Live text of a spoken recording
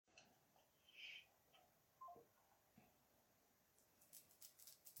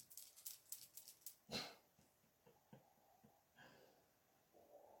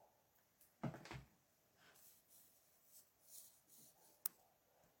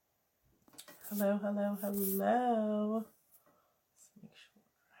Hello, hello, hello. Let's make sure.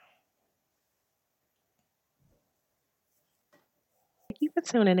 Thank you for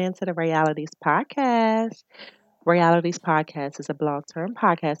tuning in to the Realities Podcast. Realities Podcast is a blog term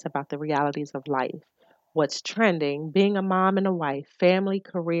podcast about the realities of life, what's trending, being a mom and a wife, family,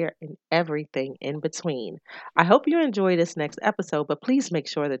 career, and everything in between. I hope you enjoy this next episode, but please make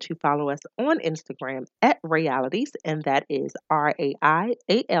sure that you follow us on Instagram at Realities, and that is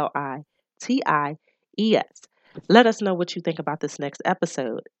RAIALITIES. Let us know what you think about this next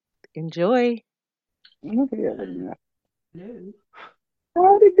episode. Enjoy. Hello.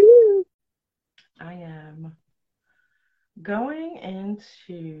 Howdy do. I am going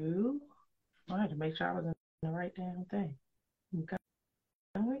into. I had to make sure I was in the right damn thing.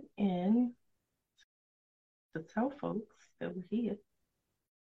 I'm going in to tell folks that we're here.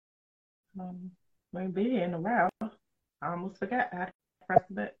 We've been here in a while. I almost forgot how to press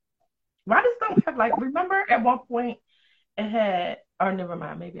the button. Why this don't have remember at one point it had, or never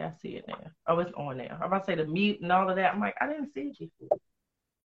mind, maybe I see it now. Oh, it's on now. I'm about to say the mute and all of that. I'm like, I didn't see it before.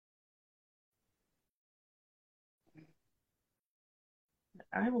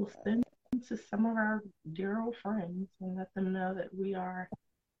 I will send to some of our dear old friends and let them know that we are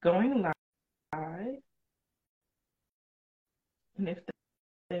going live. And if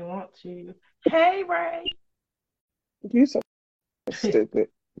they want to, hey Ray. You so stupid.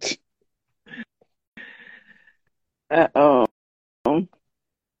 uh,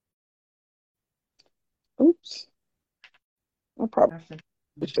 oops. I probably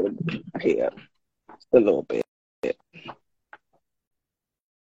should have been here a little bit.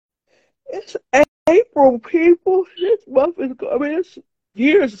 It's April, people. This month is, this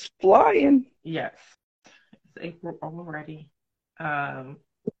year's is flying. Yes, it's April already.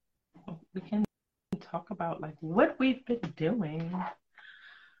 We can talk about what we've been doing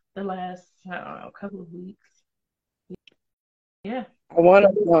the last, I don't know, couple of weeks. Yeah. I want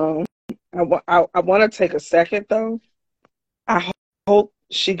to take a second though. I hope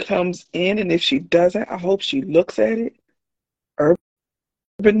she comes in, and if she doesn't, I hope she looks at it.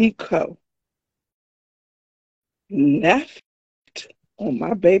 Urban left on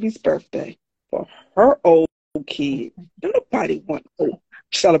my baby's birthday for her old kid. Nobody want to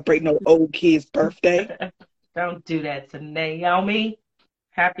celebrate no old kid's birthday. Don't do that to Naomi.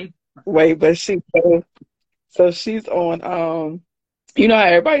 Happy. Wait, but she's on you know how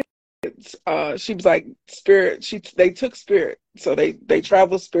everybody she was like Spirit. They took Spirit. So they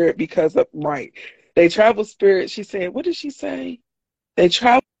travel Spirit because of They travel Spirit. She said, what did she say? They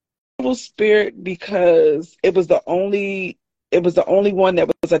travel Spirit because it was the only one that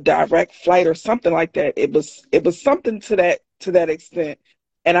was a direct flight or something like that. It was something to that extent.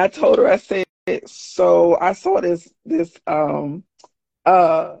 And I told her, I said, so I saw this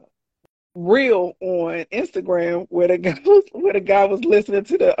reel on Instagram where the guy was listening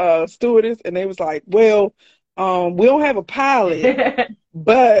to the stewardess, and they was like, well, we don't have a pilot,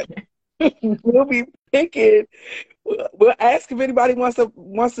 but we'll be picking. We'll ask if anybody wants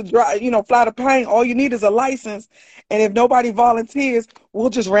to drive, fly the plane. All you need is a license, and if nobody volunteers, we'll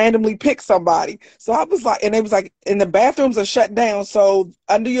just randomly pick somebody. So I was like, and they was like, and the bathrooms are shut down, so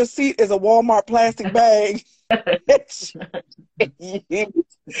under your seat is a Walmart plastic bag.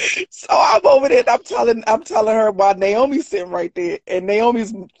 So I'm over there, and I'm telling her while Naomi's sitting right there, and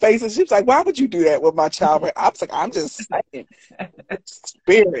Naomi's face, and she's like, "Why would you do that with my child?" I was like, "I'm just saying,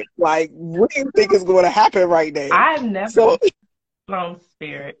 Spirit. Like, what do you think is going to happen right now?" I've never flown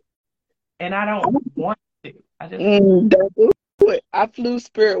Spirit, and I don't want to. I just don't do it. I flew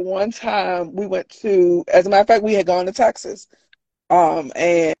Spirit one time. We went to, as a matter of fact, we had gone to Texas,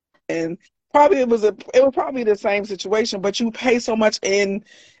 and probably it was probably the same situation, but you pay so much in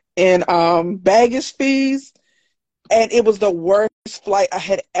baggage fees, and it was the worst flight I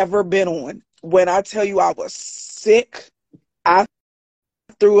had ever been on. When I tell you I was sick, I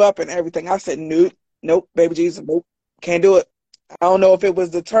threw up and everything. I said, nope, baby Jesus, nope, can't do it. I don't know if it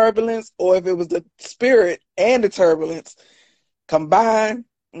was the turbulence or if it was the Spirit and the turbulence combined.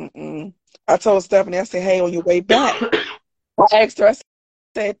 I told Stephanie, I said, hey, on your way back, I asked her,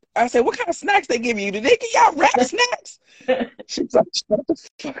 I said, what kind of snacks they give you? Did they give y'all wrap snacks? She was like, shut the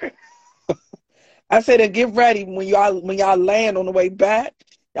fuck up. I said, and get ready when y'all land on the way back.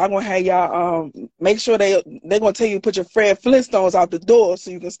 Y'all gonna have y'all make sure they're gonna tell you to put your Fred Flintstones out the door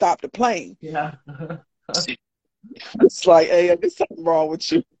so you can stop the plane. Yeah. It's like, hey, there's something wrong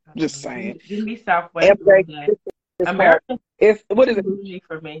with you. I'm just saying. Give me Southwest. American. What is it? Bougie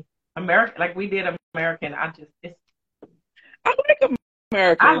for me. American, like we did American. I like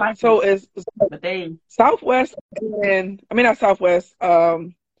American. I like so it. It's but they Southwest, and I mean not Southwest.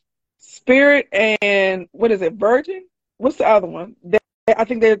 Spirit and what is it? Virgin? What's the other one? I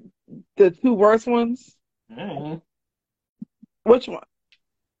think they're the two worst ones. Mm. Which one?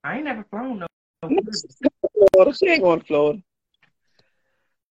 I ain't never flown no. No, Florida. She ain't going to Florida.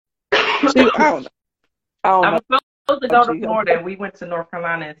 I don't know. I was supposed to go to She- Florida, and we went to North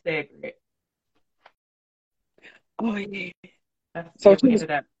Carolina instead. Oh yeah. Yeah, She we was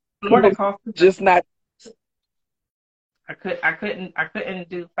ended up. Florida cost us. just not. I couldn't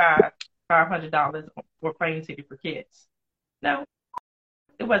do $500 for plane ticket for kids. No,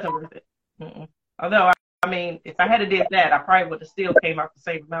 it wasn't worth it. Mm-mm. Although I mean, if I had to did that, I probably would have still came out the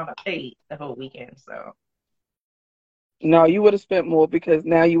same amount I paid the whole weekend. So No, you would have spent more because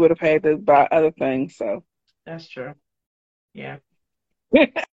now you would have had to buy other things. So that's true. Yeah.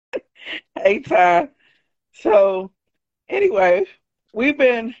 hey, Ty. So anyway, we've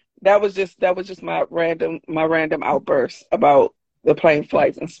been. That was just my random outburst about the plane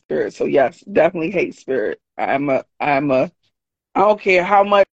flights and Spirit. So yes, definitely hate Spirit. I don't care how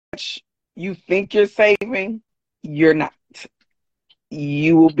much you think you're saving, you're not.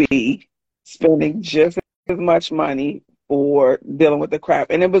 You will be spending just as much money for dealing with the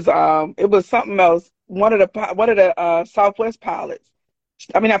crap. And it was something else. One of the Southwest pilots,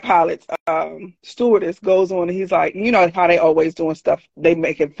 I mean not pilots, stewardess goes on and he's like, you know how they always doing stuff, they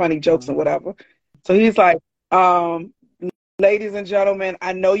making funny jokes and whatever. So he's like, ladies and gentlemen,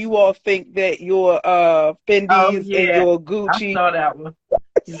 I know you all think that your Fendi's and your Gucci. I saw that one.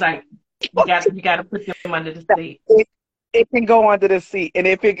 He's like, you got to put them under the seat. It can go under the seat, and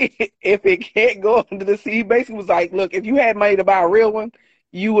if it can't go under the seat, he basically was like, "Look, if you had money to buy a real one,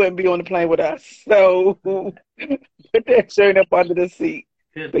 you wouldn't be on the plane with us. So put that shirt up under the seat."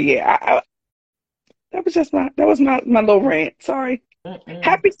 Good. But yeah, that was my little rant. Sorry.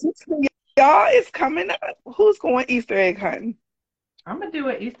 Happy Easter, y'all! It's coming up. Who's going Easter egg hunting? I'm gonna do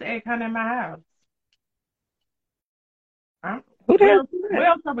an Easter egg hunt in my house. What else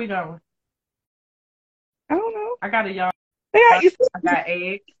are we doing? I don't know. I got a yard. I got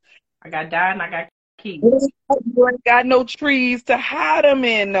eggs. I got dye and I got keys. You ain't got no trees to hide them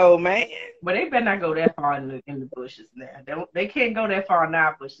in, no man. Well, they better not go that far in the bushes now. They can't go that far in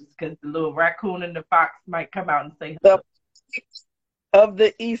our bushes because the little raccoon and the fox might come out and say hello. Of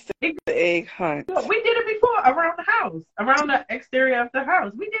the Easter egg hunt. We did it before around the house, around the exterior of the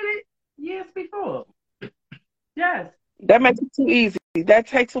house. We did it years before. Yes. That makes it too easy. That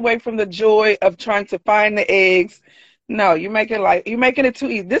takes away from the joy of trying to find the eggs. No, you're making it too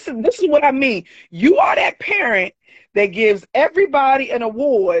easy. This is what I mean. You are that parent that gives everybody an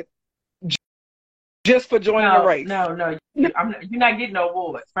award just for joining the race. No. You're not getting no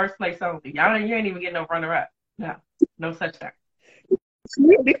award. First place only. You ain't even getting no runner up. No such thing.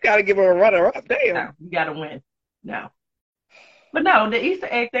 You at least gotta give her a runner up. Damn. No, you gotta win. No. But no, the Easter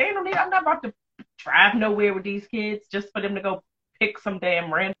egg, I'm not about to drive nowhere with these kids just for them to go pick some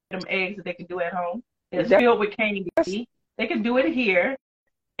damn random eggs that they can do at home. It's filled with candy. They can do it here,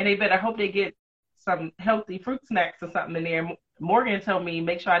 and they better hope they get some healthy fruit snacks or something in there. Morgan told me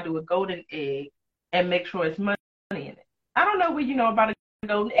make sure I do a golden egg and make sure it's money in it. I don't know what you know about a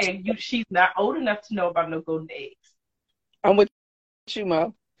golden egg. She's not old enough to know about no golden eggs. I'm with you,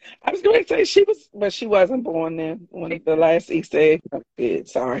 Mo. I was going to say she wasn't born then when the last Easter egg did.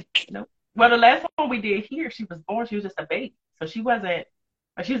 Sorry. No. Well, the last one we did here, she was born. She was just a baby, so she wasn't.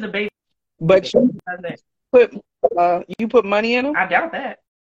 She was a baby. But you put money in them? I doubt that.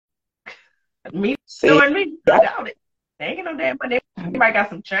 Me doing me, I doubt it. They ain't no damn money. They might got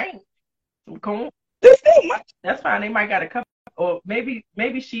some change, some coin. There's still much. That's fine. They might got a couple, or maybe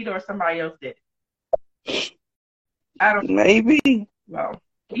Sheeta or somebody else did it. I don't know. Maybe. Well,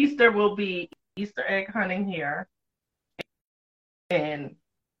 Easter will be Easter egg hunting here, and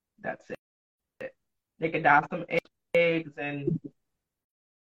that's it. They could dye some eggs and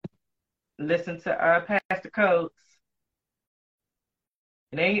listen to Pastor Coates.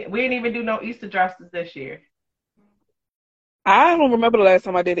 We didn't even do no Easter dresses this year. I don't remember the last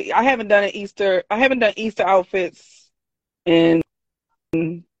time I did it. I haven't done Easter outfits in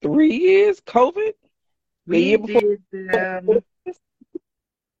 3 years. COVID. We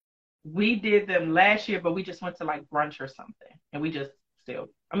did them last year, but we just went to like brunch or something, and we just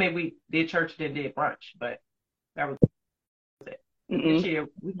we did church, then did brunch, but that was it. This year,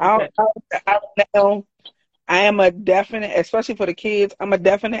 I am a definite, especially for the kids, I'm a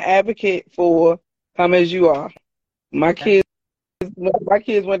definite advocate for come as you are. My kids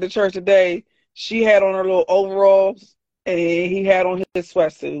went to church today. She had on her little overalls, and he had on his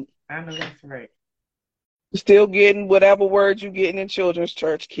sweatsuit. I know that's right. Still getting whatever words you getting in children's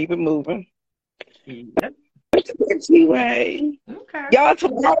church. Keep it moving. Yep. Anyway, okay. Y'all,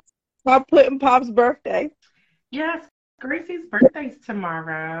 Pop Pudding Pop's birthday. Yes, Gracie's birthday's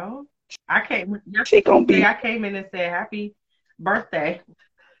tomorrow. I came She gonna yesterday. be. I came in and said happy birthday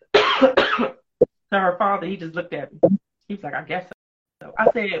to her father. He just looked at me. He was like, I guess so.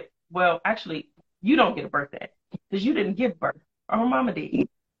 I said, well, actually, you don't get a birthday because you didn't give birth. Her mama did.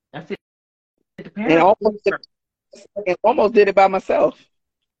 I said, the And parents give birth. almost did it by myself.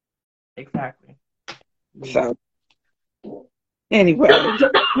 Exactly. So anyway.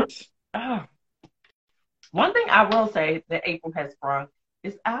 Oh, one thing I will say that April has sprung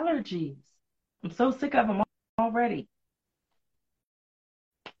is allergies. I'm so sick of them already.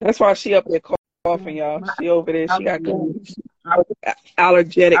 That's why she up there coughing, y'all. My She over there. She got allergies.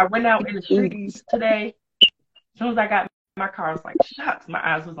 allergetic I went out in the street booties. today. As soon as I got in my car, I was like, shucks, my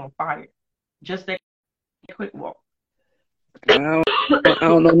eyes was on fire. Just that quick walk. I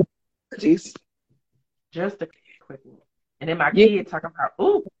don't know. Allergies. Just a quick walk. And then my Yeah. kids talking about,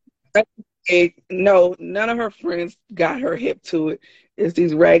 ooh. No, none of her friends got her hip to it. It's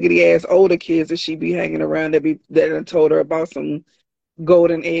these raggedy ass older kids that she be hanging around that done told her about some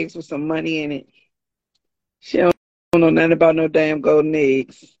golden eggs with some money in it. She don't know nothing about no damn golden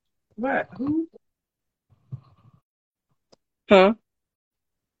eggs. What? Who? Huh?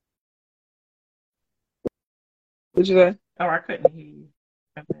 What'd you say? Oh, I couldn't hear you.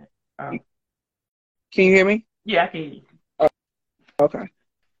 Okay. Oh. Can you hear me? Yeah, I can hear you. Oh, okay.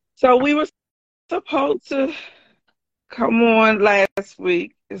 So we were supposed to come on last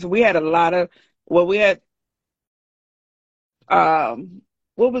week. So we had a lot of, well, we had,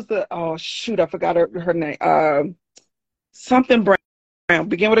 what was oh shoot, I forgot her name. Something Brown,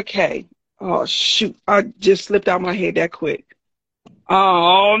 begin with a K. Oh shoot, I just slipped out my head that quick.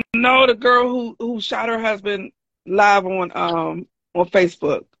 Oh no, the girl who shot her husband live on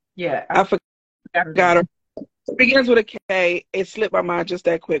Facebook. Yeah, I forgot her. It begins with a K. It slipped my mind just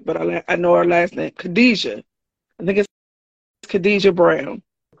that quick, but I know her last name. Khadijah. I think it's Khadijah Brown.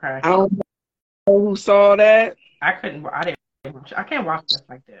 Okay. I don't know who saw that. I couldn't. I didn't watch. I can't watch stuff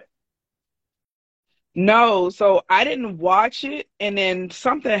like that. No, so I didn't watch it, and then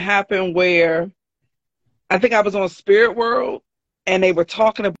something happened where I think I was on Spirit World, and they were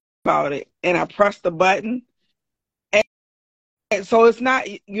talking about it, and I pressed the button, and so it's not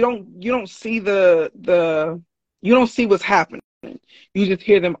you don't see you don't see what's happening. You just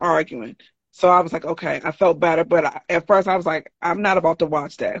hear them arguing. So I was like, okay, I felt better, but at first I was like, I'm not about to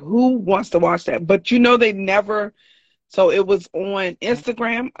watch that. Who wants to watch that? But they never. So it was on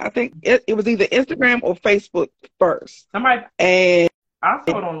Instagram. I think it was either Instagram or Facebook first. Somebody, and I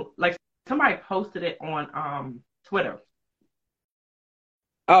saw it on, like, somebody posted it on Twitter.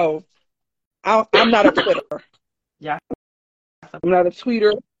 Oh, I'm not a Twitter. Yeah. I'm not a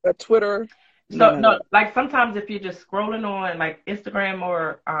tweeter. A Twitter. So no, like sometimes if you're just scrolling on like Instagram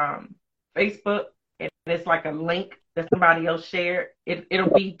or Facebook, and it's like a link that somebody else shared,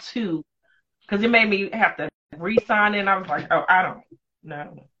 it'll be two, because it made me have to re-sign in. I was like, oh, I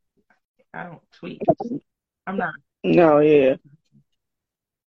don't tweet. I'm not. No, yeah.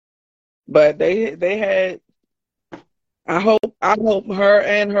 But they had. I hope her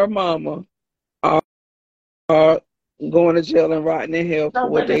and her mama are going to jail and rotting in hell for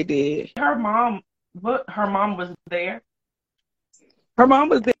what they did. Her mom was there. Her mom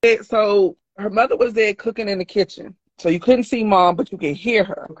was there, so her mother was there cooking in the kitchen. So you couldn't see mom, but you could hear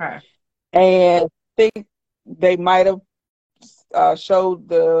her. Okay. And I think they might have showed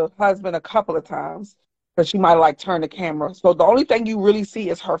the husband a couple of times, because she might have like turned the camera. So the only thing you really see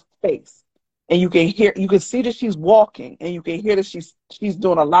is her face. And you can see that she's walking, and you can hear that she's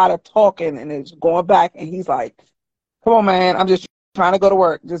doing a lot of talking, and it's going back, and he's like, come on, man, I'm just trying to go to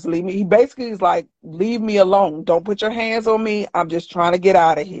work. Just leave me. He basically is like, leave me alone. Don't put your hands on me. I'm just trying to get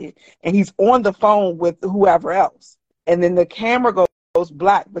out of here. And he's on the phone with whoever else. And then the camera goes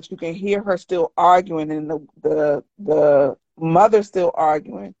black, but you can hear her still arguing, and the mother still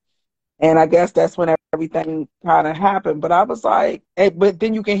arguing. And I guess that's when everything kind of happened. But I was like, but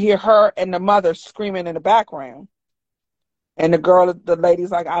then you can hear her and the mother screaming in the background. And the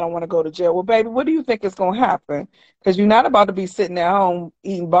lady's like, I don't want to go to jail. Well, baby, what do you think is going to happen? Because you're not about to be sitting at home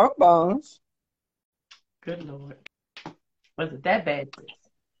eating bonbons. Good Lord. Was it that bad?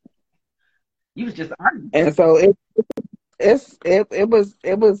 You was just arguing. And so it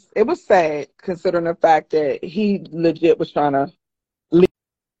was sad, considering the fact that he legit was trying to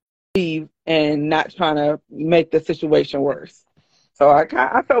leave and not trying to make the situation worse. So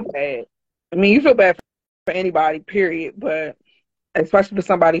I felt bad. I mean, you feel bad for anybody, period, but especially for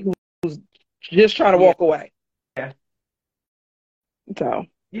somebody who's just trying to walk away. Yeah. So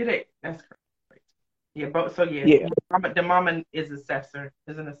that's correct. Yeah, but so yeah, Yeah, the mama is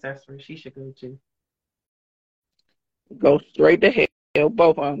an accessory. She should go too. go straight to hell.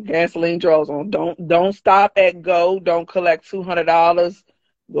 Both of them. Gasoline draws on. Don't stop at go. Don't collect $200.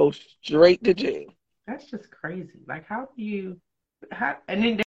 Go straight to jail. That's just crazy. Like, how do you? How? And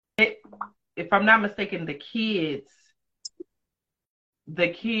then, they, if I'm not mistaken, the kids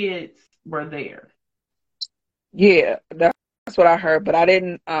were there. Yeah, that's what I heard. But I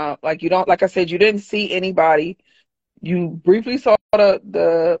didn't. Like you don't. Like I said, you didn't see anybody. You briefly saw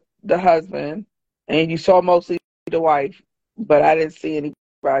the husband, and you saw mostly the wife. But I didn't see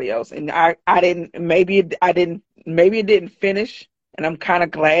anybody else. And I didn't. I didn't. Maybe it didn't finish, and I'm kind of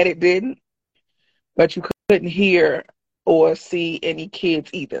glad it didn't. But you couldn't hear or see any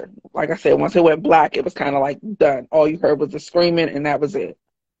kids either. Like I said, once it went black, it was kind of like done. All you heard was the screaming, and that was it.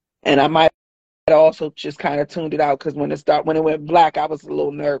 And I might also just kind of tuned it out because when it went black, I was a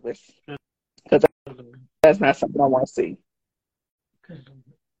little nervous because that's not something I want to see.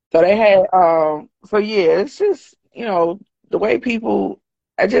 So they had, so yeah, it's just the way people,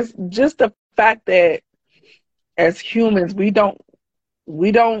 just the fact that as humans we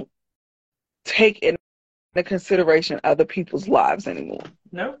don't take into consideration other people's lives anymore.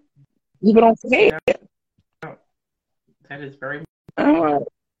 No, People don't care. no, that is very. Uh,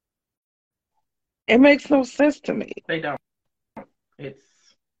 it makes no sense to me. They don't. It's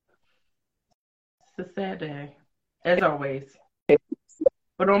a sad day, as always.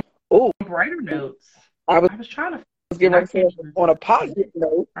 But on Oh, brighter notes, I was I was trying to. getting ready to say on a positive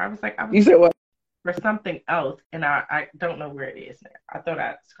note. I was like, I You was said what? for something else, and I don't know where it is now. I thought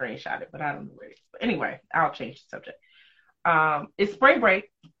I screenshot it, but I don't know where it is. But anyway, I'll change the subject. It's spring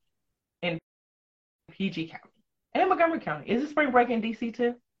break in PG County and Montgomery County. Is it spring break in DC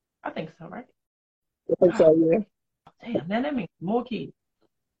too? I think so, right? I think so, yeah. Damn, then that means more kids.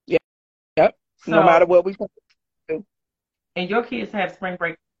 Yeah. Yep. So, No matter what we do. and your kids have spring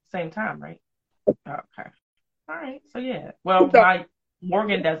break same time, right? Okay. All right. So yeah. Well, my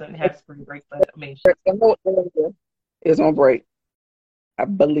Morgan doesn't have spring break, but I mean, is on break, I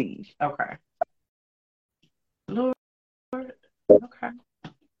believe. okay. Lord. Okay.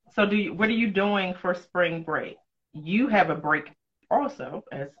 So what are you doing for spring break? You have a break also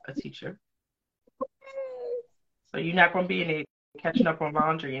as a teacher. So you're not going to be in there catching up on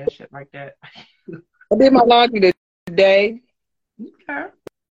laundry and shit like that. I did my laundry today. Okay.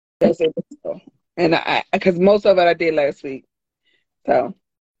 That's it. And because most of it I did last week. So,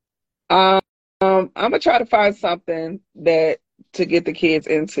 I'm gonna try to find something to get the kids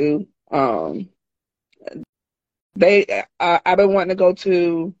into. I've been wanting to go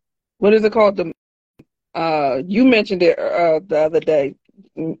to, what is it called? You mentioned it the other day.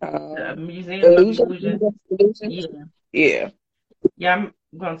 The Museum of Illusion. Yeah. Yeah, I'm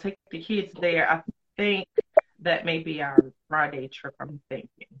going to take the kids there. I think that may be our Friday trip, I'm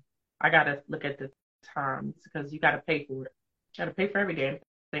thinking. I got to look at the times because you got to pay for it. You got to pay for every damn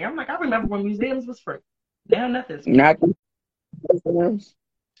thing. I'm like, I remember when museums was free. Now nothing's free. Not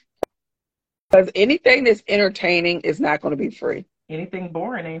because anything that's entertaining is not going to be free. Anything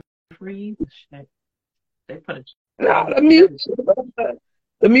boring ain't free. Shit. They put it. No, the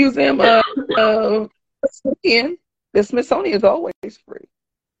museum the Smithsonian is always free.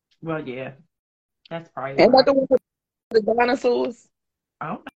 Well, yeah, that's probably. And like the one with the dinosaurs. I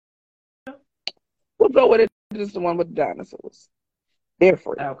don't know. We'll go with it. Just the one with the dinosaurs. They're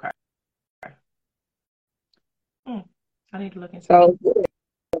free. Okay. I need to look into. So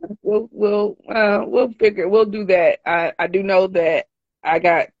we'll figure. We'll do that. I do know that I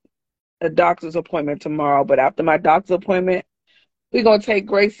got a doctor's appointment tomorrow, but after my doctor's appointment, we're gonna take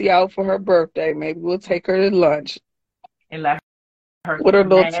Gracie out for her birthday. Maybe we'll take her to lunch And let her with her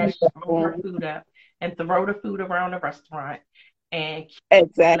little throw her food up and throw the food around the restaurant and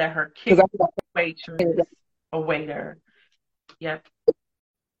exactly. let her kick waitress or waiter. Yep.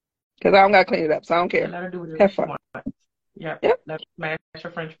 Because I don't gotta clean it up, so I don't care. Let her do whatever Have she fun. wants. Yep. Let her smash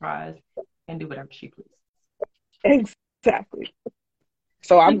her French fries and do whatever she pleases. Exactly.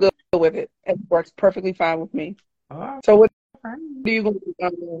 So I'm good with it. It works perfectly fine with me. Oh, so what do you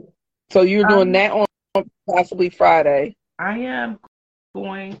do? So you're doing that on possibly Friday. I am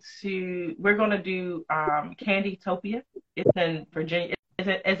we're going to do Candytopia. It's in Virginia.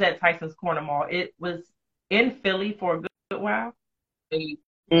 It's at Tyson's Corner Mall. It was in Philly for a good while. They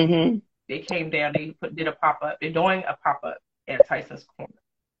came down. They did a pop-up. They're doing a pop-up at Tyson's Corner.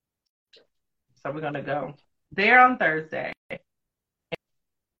 So we're going to go there on Thursday.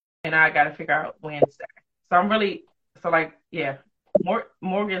 And I got to figure out Wednesday. So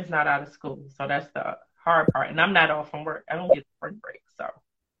Morgan's not out of school. So that's the hard part. And I'm not off from work. I don't get spring break. So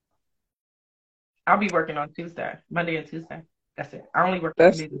I'll be working on Tuesday, Monday and Tuesday. That's it. I only work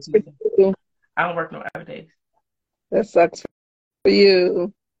That's Mondays and Tuesdays. I don't work no other days. that sucks for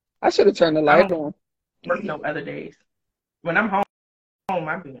you. I should have turned the I light don't on. work no other days. When I'm home,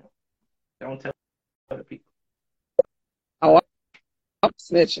 don't tell other people. Oh, I'm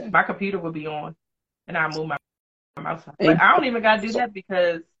snitching. My computer will be on, and I move my mouse. But I don't even gotta do that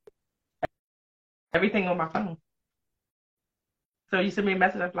because everything on my phone. So you send me a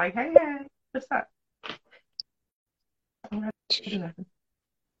message, I'm like, hey, what's up? I don't have to do nothing.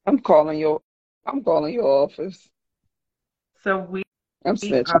 I'm calling your office. So I'm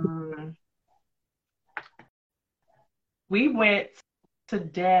snitching. We went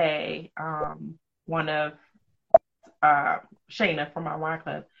today. One of Shayna from our wine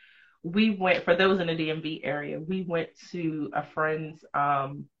club. We went, for those in the DMV area, we went to a friend's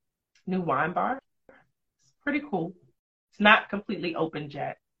new wine bar. It's pretty cool. It's not completely open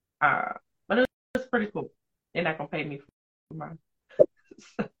yet, but it's pretty cool. They're not gonna pay me for mine.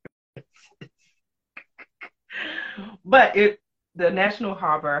 But the National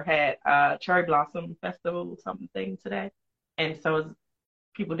Harbor had a cherry blossom festival something today, and so it was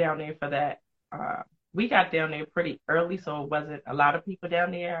people down there for that. We got down there pretty early, so it wasn't a lot of people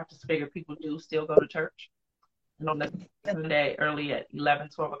down there. I just figured people do still go to church. And on the Sunday, early at 11,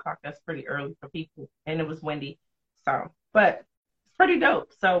 12 o'clock, that's pretty early for people. And it was windy. So, but it's pretty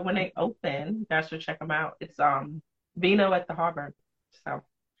dope. So when they open, you guys should check them out. It's Vino at the Harbor. So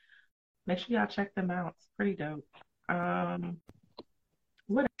make sure y'all check them out. It's pretty dope.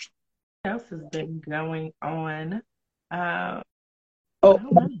 What else has been going on?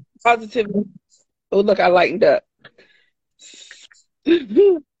 Positive. Oh, look, I lightened up.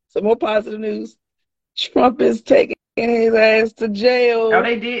 Some more positive news. Trump is taking his ass to jail. Oh,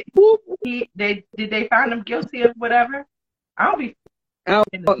 they did. Did they find him guilty of whatever? I'll be.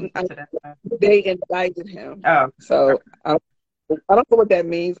 They indicted him. Oh, so I don't know what that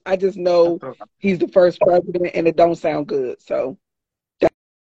means. I just know he's the first president, and it don't sound good. So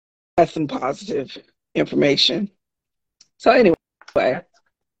that's some positive information. So anyway.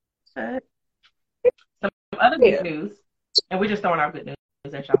 Some other good news, and we're just throwing out good news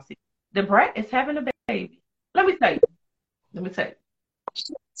as y'all see. The brat is having a baby. Let me tell you. The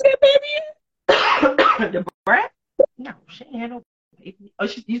brat? No, she ain't had no baby. Oh,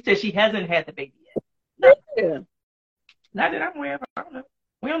 you said she hasn't had the baby yet. No. Yeah. Not that I'm aware of. I don't know.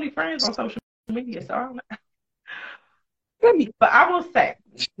 We only friends on social media, so I don't know. But I will say,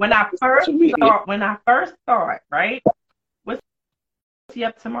 when I first saw it, right? What's she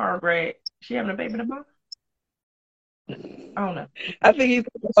up tomorrow, Greg? She having a baby tomorrow? I don't know. I think he's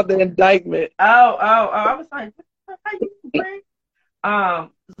talking about the indictment. Oh! I was like, what are you, Greg?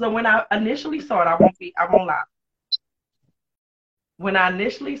 So when I initially saw it, I won't lie. When I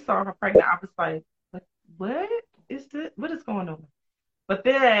initially saw her pregnant, I was like, what is this? What is going on? But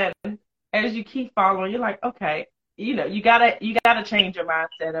then, as you keep following, you're like, okay, you gotta change your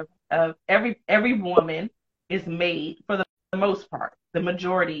mindset of every woman is made, for the most part, the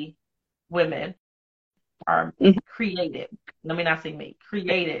majority women are created. Let me not say made,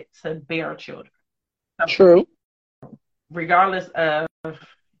 created to bear children. So, true. Regardless of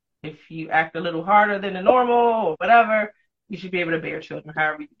if you act a little harder than the normal or whatever, you should be able to bear children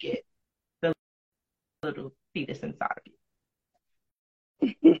however you get the little fetus inside of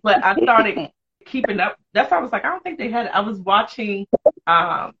you. But I started keeping up. That's why I was like, I don't think they had it. I was watching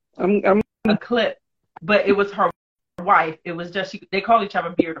a clip, but it was her wife. It was just, they call each other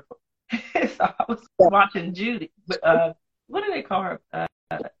beautiful. So I was watching Judy. But what do they call her?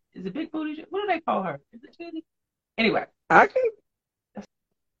 Is it Big Booty? What do they call her? Is it Judy? Anyway. That's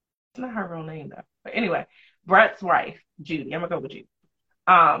not her real name though. But anyway, Brett's wife, Judy. I'm gonna go with Judy.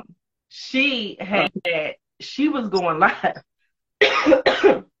 She was going live.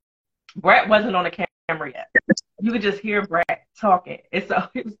 Brett wasn't on the camera yet. You could just hear Brett talking. And so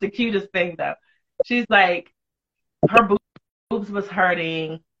it was the cutest thing though. She's like, her boobs was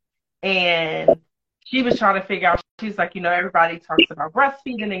hurting, and she was trying to figure out. She's like, everybody talks about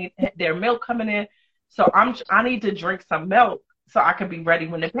breastfeeding and their milk coming in. So I need to drink some milk so I can be ready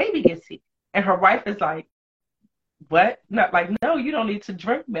when the baby gets here. And her wife is like, what? No, you don't need to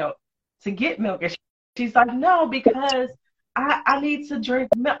drink milk to get milk. And she's like, no, because I need to drink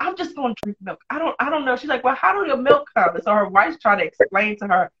milk. I'm just going to drink milk. I don't know. She's like, well, how do your milk come? And so her wife's trying to explain to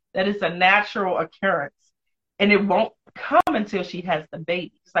her that it's a natural occurrence and it won't come until she has the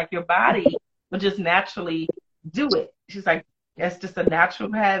baby. It's like your body will just naturally do it. She's like, it's just a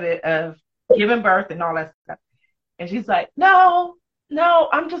natural habit of giving birth and all that stuff. And she's like, no,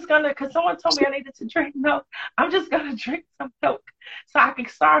 I'm just going to, because someone told me I needed to drink milk. I'm just going to drink some milk so I can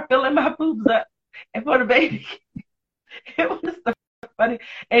start filling my boobs up. and for the baby, it was so funny.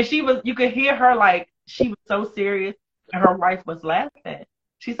 And you could hear her like she was so serious, and her wife was laughing.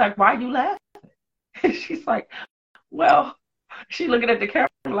 She's like, "Why are you laughing?" And she's like, "Well," she looking at the camera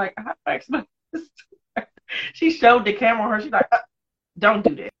like, "I explained this to her." She showed the camera on her. She's like, "Don't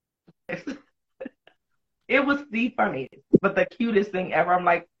do this." It was the funniest, but the cutest thing ever. I'm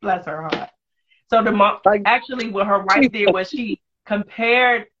like, bless her heart. So the mom, Like, actually, what her wife did was she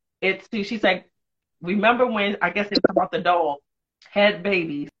compared it to. She said, "Remember when I guess it was about the dog had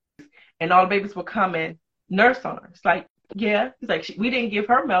babies, and all the babies were coming nurse on her?" It's like, yeah. He's like, we didn't give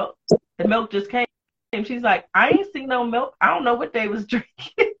her milk. The milk just came. She's like, "I ain't seen no milk. I don't know what they was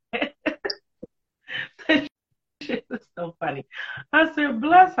drinking." It was so funny. I said,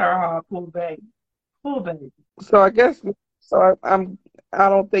 bless her heart, poor baby. Poor baby. so I guess so. I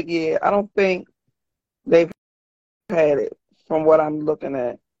don't think. Yeah, I don't think they've had it from what I'm looking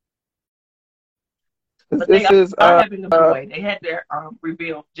at. But they This is are having a boy. They had their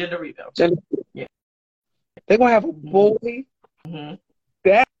gender reveal. Yeah. They're gonna have a boy. Mm-hmm.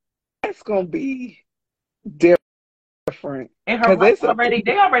 That's gonna be different. And her wife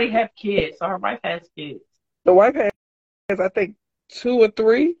they already have kids, so her wife has kids. The wife has, I think, 2 or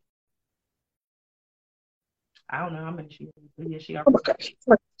 3. I don't know how many she has. Yeah, she Oh my gosh.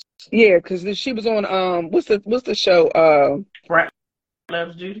 Yeah, because she was on what's the show? Brett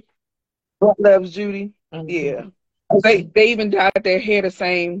Loves Judy. Brett Loves Judy. Mm-hmm. Yeah. They even dyed their hair the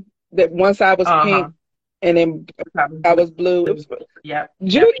same. That one side was pink and then I was blue. It was,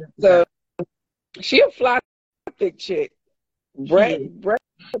 Judy, she a fly thick chick. Brett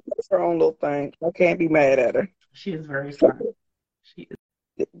does her own little thing. I can't be mad at her. She is very fly.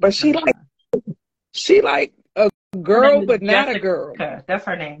 But she like a girl, but not a girl. That's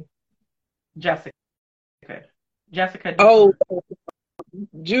her name. Jessica. Jessica. Oh,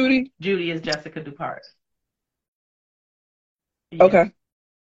 Judy. Judy is Jessica Dupart. Yeah. Okay.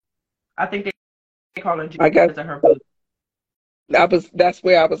 I think they call her Judy because of her boot. That's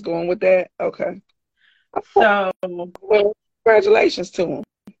where I was going with that. Okay. So, well, congratulations to him.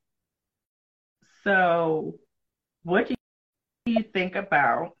 So, what do you think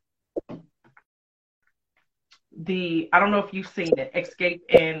about I don't know if you've seen it, Escape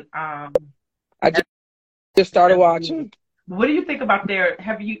and I just started watching. What do you think about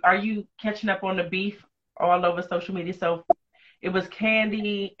are you catching up on the beef all over social media? So it was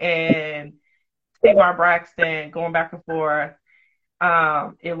Candy and Tamar Braxton going back and forth.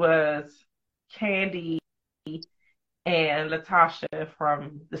 It was Candy and Latasha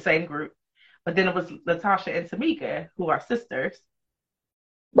from the same group, but then it was Latasha and Tamika, who are sisters,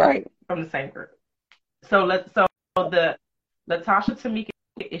 right, from the same group. So the Latasha Tamika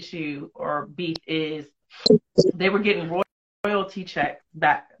issue or beef is they were getting royalty checks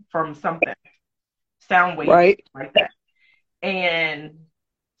back from something, Soundwave, right, like that, and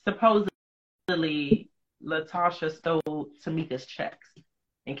supposedly Latasha stole Tamika's checks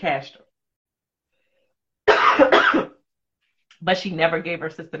and cashed them. But she never gave her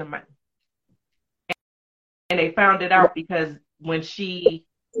sister the money. And they found it out because when she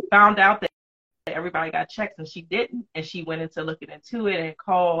found out that everybody got checks and she didn't, and she went into looking into it and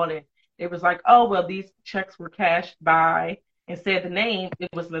called, and it was like, oh, well, these checks were cashed by, and said the name,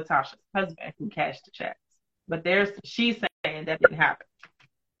 it was Latasha's husband who cashed the checks. But she's saying that didn't happen.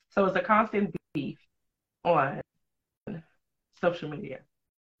 So it's a constant beef on social media.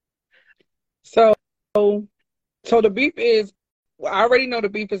 So the beef is, I already know the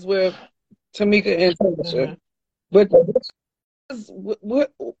beef is with Tamika and Tasha, but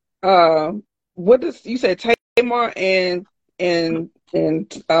what does you said Tamar and Candy?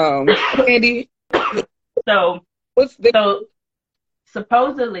 So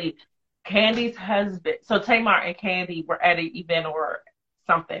supposedly Candy's husband. So Tamar and Candy were at an event or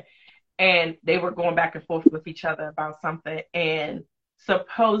something, and they were going back and forth with each other about something, and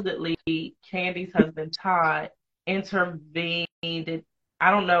supposedly Candy's husband Todd intervened. I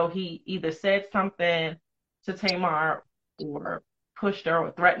don't know, he either said something to Tamar or pushed her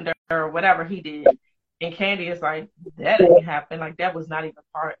or threatened her or whatever he did. And Candy is like, that didn't happen. Like, that was not even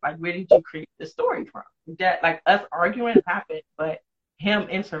part. Like, where did you create the story from? That, like, us arguing happened, but him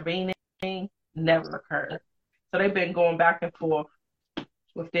intervening never occurred. So they've been going back and forth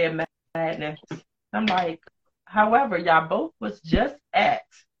with their madness. I'm like, however, y'all both was just at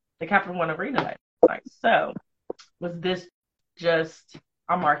the Capital One Arena last night. So was this just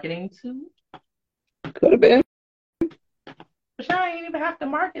a marketing tool? Could have been. But y'all ain't even have to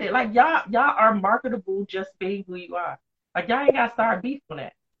market it. Like, y'all are marketable just being who you are. Like, y'all ain't got to start beef on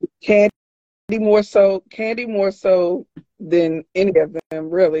that. Candy more so than any of them,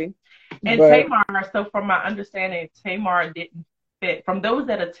 really. And But Tamar, so from my understanding, Tamar didn't fit. From those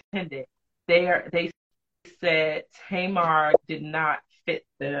that attended, they said Tamar did not fit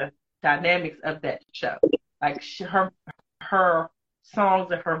the dynamics of that show. Like her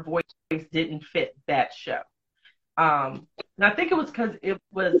songs and her voice didn't fit that show. And I think it was because it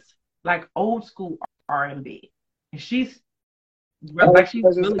was like old school R&B, and she's really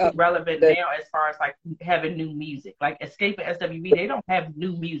relevant now as far as like having new music. Like Escape and SWV, they don't have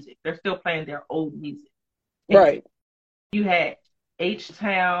new music; they're still playing their old music. And right. You had H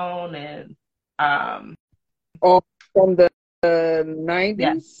Town and All from the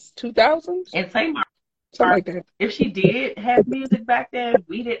 90s, 2000s, and Tamar. something like that. If she did have music back then,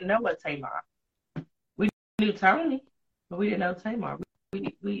 we didn't know what Tamar. We knew Tony, but we didn't know Tamar.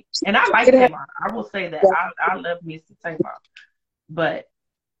 We and I like Tamar. I will say that I love me some Tamar, but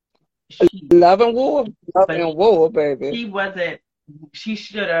Love and War, baby. She wasn't. She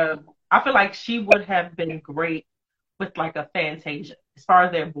should have. I feel like she would have been great with like a Fantasia, as far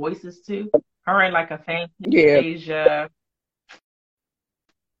as their voices too. Her and like a Fantasia.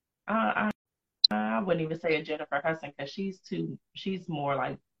 Yeah. I wouldn't even say a Jennifer Hudson because she's more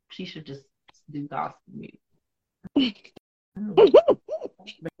like she should just do gospel music.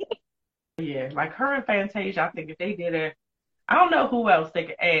 Yeah, like her and Fantasia, I think if they did it, I don't know who else they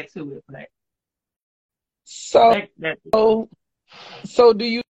could add to it, but so do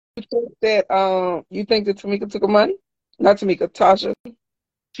you think that you think that Tamika took her money? Not Tamika, Tasha.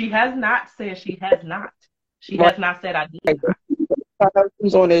 She has not said she has not. She has not said I did not.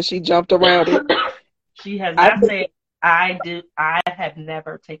 Who's on there? She jumped around it. She has not said I did. I have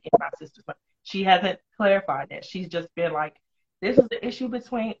never taken my sister's money. She hasn't clarified that. She's just been like, this is the issue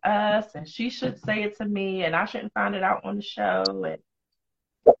between us, and she should say it to me, and I shouldn't find it out on the show. And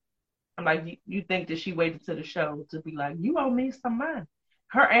I'm like, you think that she waited to the show to be like, you owe me some money?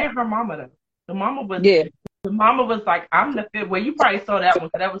 Her and her mama though. The mama was like, I'm the fifth. Well, you probably saw that one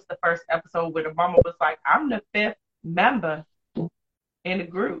because that was the first episode where the mama was like, I'm the fifth member in the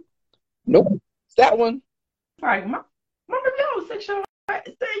group. Nope, that one. Like, mama, you don't sit your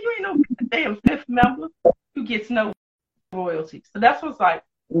say you ain't no damn fifth member who gets no royalties. So that's what's like.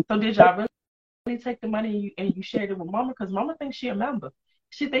 So did y'all really take the money and you shared it with mama? Because mama thinks she a member.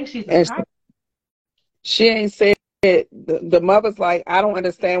 She thinks she's a type. She ain't said it. The mother's like, I don't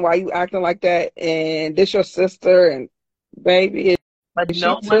understand why you acting like that, and this your sister, and baby. But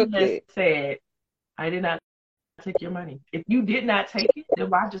no one has said, I did not take your money. If you did not take it, then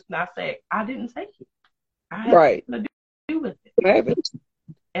why just not say, I didn't take it? I had nothing to do with it. Maybe.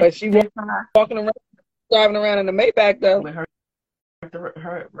 But she was walking around, driving around in the Maybach though. With her,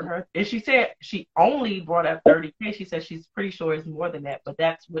 and she said she only brought up 30K. She said she's pretty sure it's more than that, but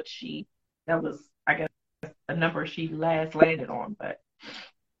that's what that was, I guess, a number she last landed on. But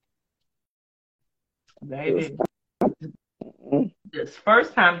baby, this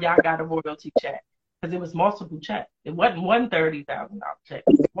first time y'all got a royalty check, because it was multiple checks. It wasn't one $30,000 check.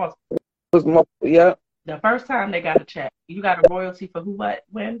 It was multiple. Yeah. The first time they got a check, you got a royalty for who, what,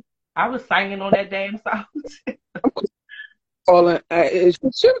 when? I was singing on that damn song. She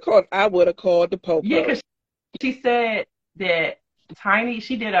should have called. I would have called the Pope. Yeah, because she said that Tiny.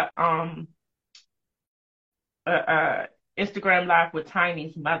 She did a Instagram live with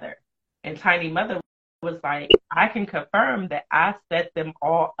Tiny's mother, and Tiny's mother was like, "I can confirm that I set them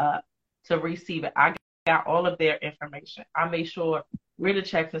all up to receive it. I got all of their information. I made sure where the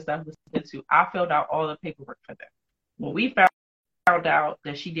checks and stuff was sent to. I filled out all the paperwork for them. When we found out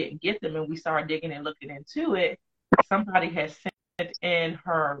that she didn't get them, and we started digging and looking into it, somebody had sent in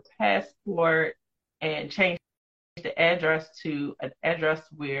her passport and changed the address to an address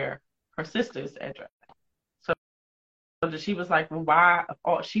where her sister's address. So she was like, well, why?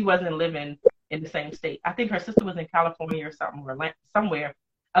 She wasn't living in the same state. I think her sister was in California or something, or somewhere,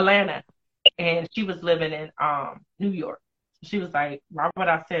 Atlanta, and she was living in New York. She was like, why would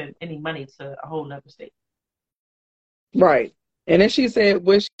I send any money to a whole nother state? Right. And then she said,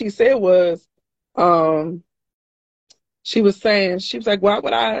 what she said was, she was like, why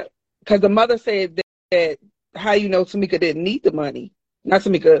would I? Because the mother said that how you know Tamika didn't need the money. Not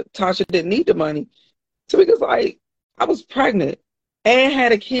Tamika, Tasha didn't need the money. Tamika's like, I was pregnant and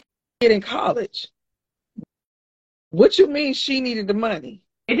had a kid in college. What you mean she needed the money?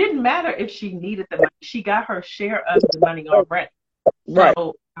 It didn't matter if she needed the money. She got her share of the money already. Right.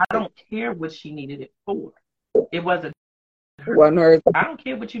 So I don't care what she needed it for. It wasn't her. Wasn't her. I don't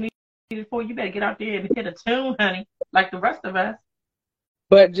care what you needed it for. You better get out there and hit a tune, honey, like the rest of us.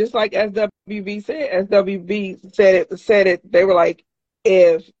 But just like SWV said it, they were like,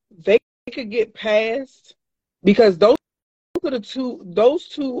 if they could get past, because those those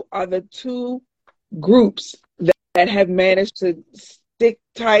two are the two groups that have managed to stick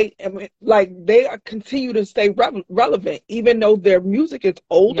tight. I mean, like they continue to stay relevant, even though their music is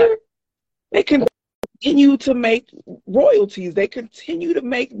older. Yeah. They continue to make royalties. They continue to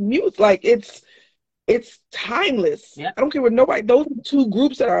make music. Like it's timeless. Yeah. I don't care what nobody. Those are two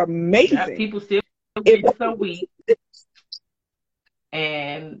groups that are amazing. Yeah. People still get so weak.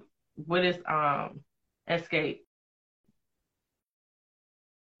 And what is Escape?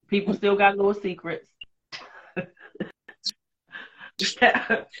 People still got little secrets.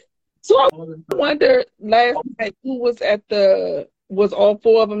 So I wonder last night who was all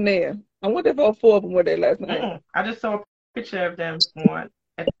four of them there. I wonder if all four of them were there last night. I just saw a picture of them on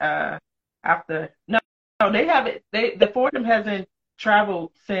after. No, they haven't. The four of them hasn't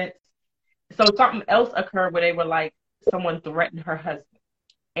traveled since. So something else occurred where they were like someone threatened her husband,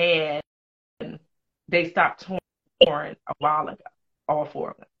 and they stopped touring a while ago. All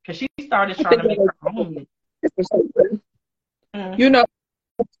four of them, because she started trying to make her own music. You know,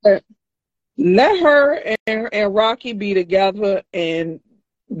 let her and Rocky be together and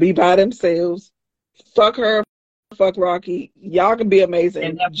be by themselves. Fuck her, fuck Rocky. Y'all can be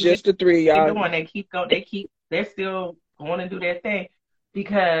amazing. Just the three of y'all. They keep going. They're still going to do their thing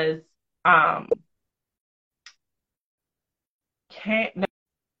because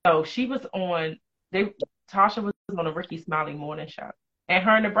she was on. Tasha was on a Ricky Smiley morning show, and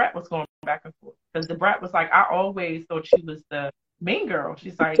her and the Brat was going back and forth because the Brat was like, I always thought she was the mean girl.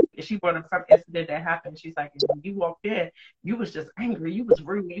 She's like, she brought up some incident that happened. She's like, when you walked in, you was just angry, you was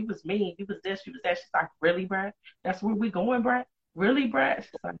rude, you was mean, you was this, you was that. She's like, really, Brat? That's where we going, Brat? Really, Brat?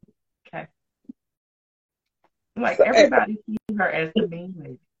 She's like, okay. Like everybody sees her as the mean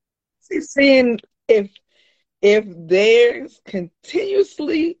lady. She's saying if there's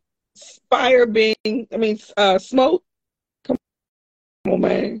continuously smoke, come on,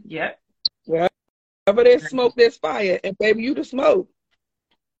 man. Yep. Wherever there's smoke, there's fire. And baby, you the smoke.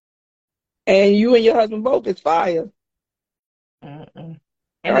 And you and your husband both is fire. And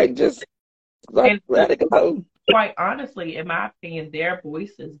right, just let it go. Quite honestly, in my opinion, their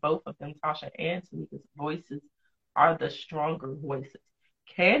voices, both of them, Tasha and Tamika's voices, are the stronger voices.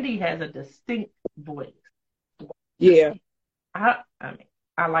 Candy has a distinct voice. Yeah. I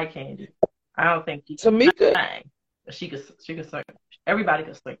like Candy. I don't think she Tamika can sing, but she could sing. Everybody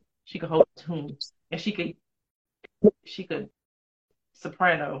could sing. She could hold a tune, and she could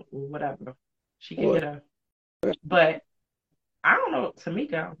soprano or whatever. She could get her. But I don't know,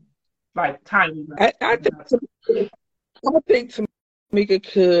 Tamika, like tiny. I think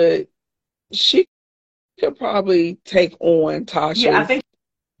Tamika could. She could probably take on Tasha. Yeah, I think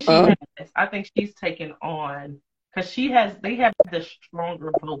I think she's taken on because they have the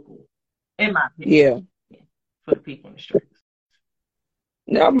stronger vocal, in my opinion. Yeah, for the people in the streets.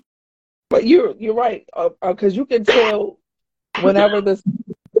 No, but you're right because you can tell whenever you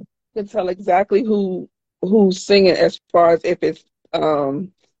can tell exactly who's singing as far as if it's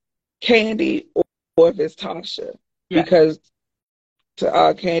Candy or if it's Tasha, because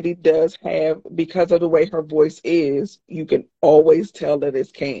Candy does have, because of the way her voice is, you can always tell that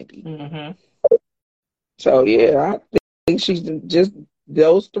it's Candy. Mm-hmm. So yeah, I think she's just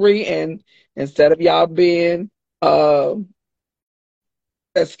those three, and instead of y'all being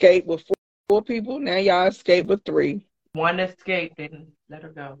escape with four people, now y'all escape with three. One escaped and let her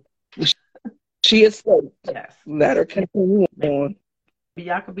go. She escaped. Yes. Let her continue on.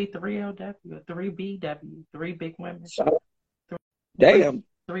 Y'all could be 3LW or 3BW, three big women. Damn.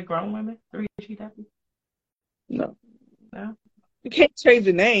 Three grown women? 3GW? No. No? You can't change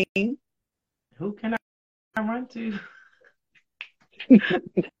the name. Who can I run to?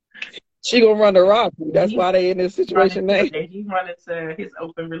 She gonna run to Rocky. That's why they in this situation now. He's running to his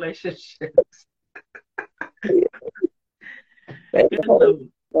open relationships.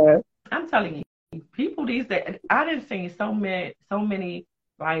 I'm telling you, people these days, I didn't see so many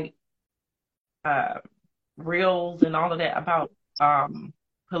like reels and all of that about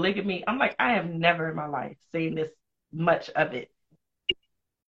polygamy. I'm like, I have never in my life seen this much of it.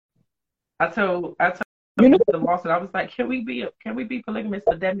 I told the lawsuit, I was like, can we be polygamous?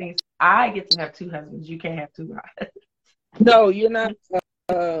 But that means I get to have two husbands. You can't have two wives. No, you're not.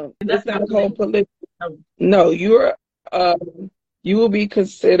 That's not called polygamy. No, you're. You will be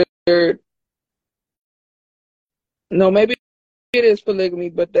considered. No, maybe it is polygamy,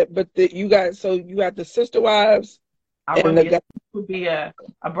 but you got the sister wives. Would be a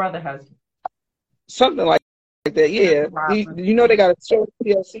brother husband. Something like that, yeah. You know they got a show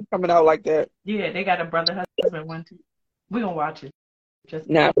TLC coming out like that. Yeah, they got a brother husband one too. We're gonna watch it. Just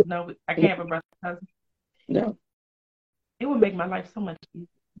no, I can't have a brother husband. No. It would make my life so much easier.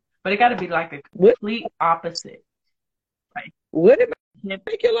 But it got to be like a Would complete opposite. Like, would it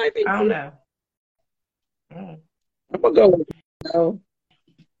make your life I don't easier? know. Mm, I'm gonna go with no.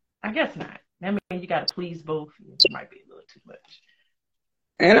 I guess not. That means you got to please both. It might be a little too much.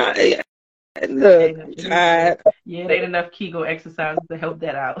 And look, Ain't enough, I'm tired. yeah, there ain't enough Kegel exercises to help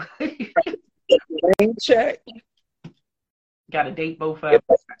that out. Rain check. Got to date both of them.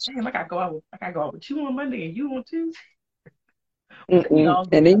 Damn, I gotta go out with you on Monday and you on Tuesday. We all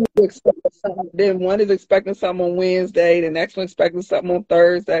And then you expect something. Then one is expecting something on Wednesday. The next one expecting something on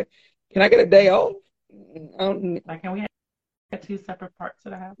Thursday. Can I get a day off? I don't, like, can we have two separate parts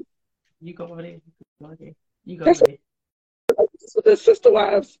of the house? You go over there. You go over there. You go that's over there. what the sister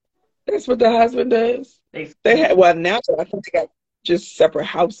wives. That's what the husband does. They had now I think they got just separate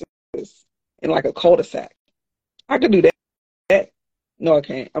houses in like a cul-de-sac. I could do that. No, I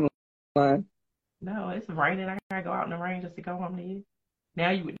can't. I'm lying. No, it's raining. I gotta go out in the rain just to go home to you.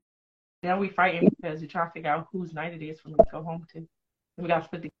 Now we fighting because we try to figure out whose night it is for me to go home to. We got to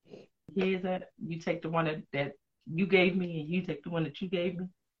split the kids at. You take the one that you gave me, and you take the one that you gave me.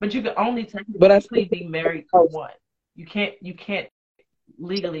 But you can only technically be married to one. You can't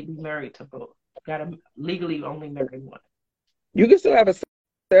legally be married to both. You gotta legally only marry one. You can still have a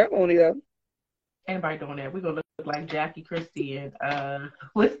ceremony though. Anybody doing that? We're gonna look like Jackie Christie and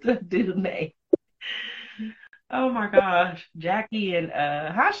what's the dude's name? Oh my gosh, Jackie and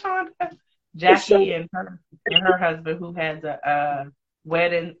hi Shonda. Jackie and her husband who has a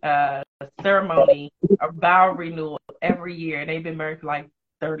wedding ceremony, a vow renewal every year, and they've been married for like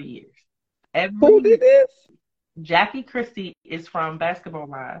 30 years. Who did this? Jackie Christie is from Basketball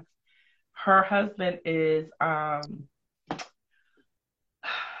Wives. Her husband is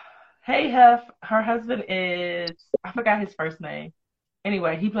hey Hef. Her husband is, I forgot his first name.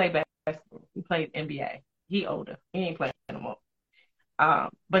 Anyway, he played basketball. He played NBA. He older. He ain't playing anymore.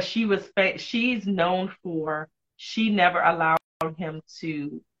 But she's known for, she never allowed him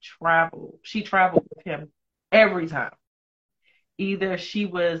to travel. She traveled with him every time. Either she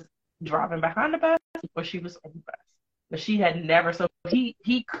was driving behind the bus or she was on the bus. But she had never, so he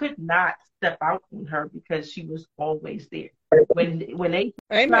could not step out on her because she was always there. When they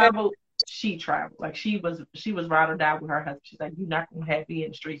traveled, she traveled. Like she was ride or die with her husband. She's like, you're not gonna have me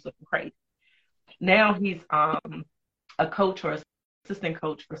in the streets looking crazy. Now he's a coach or assistant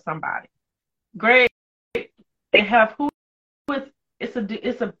coach for somebody. Great. They have who is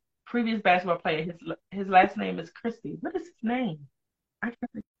it's a previous basketball player. His last name is Christie. What is his name? I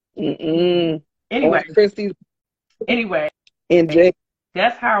can't Anyway. Christie. Anyway. And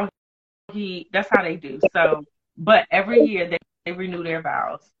that's how they do. So, but every year they renew their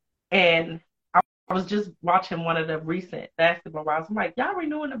vows. And I was just watching one of the recent basketball vows. I'm like, y'all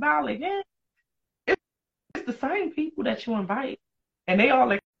renewing the vow again? It's the same people that you invite, and they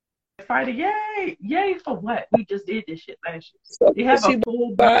all excited. Yay for what? We just did this shit last year. So they have a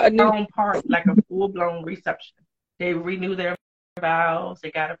full-blown party, like a full-blown reception. They renew their vows.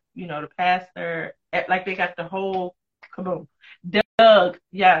 They got the pastor, like they got the whole kaboom. Doug,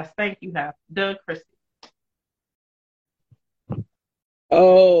 yes, thank you, Doug Christie.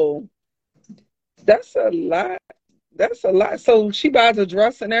 Oh, that's a lot. That's a lot. So she buys a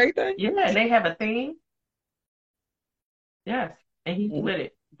dress and everything? Yeah, and they have a theme. Yes, and he's with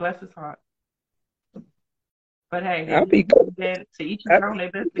it. Bless his heart. But hey, to each his own.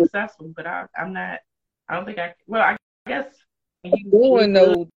 They've been successful, but I'm not. I don't think I. Well, I guess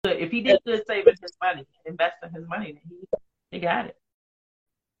if he did good saving his money, investing his money, then he got it.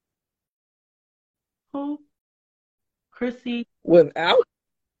 Who? Chrissy? Without?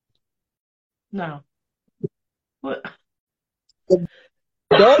 No. What?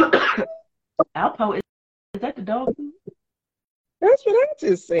 Dog? Alpo is that the dog food? That's what I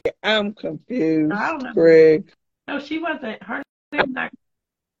just said. I'm confused. I don't know. Greg. No, she wasn't. Her name not.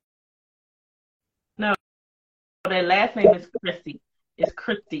 No, their last name is Chrissy. It's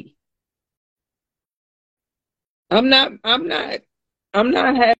Christy. I'm not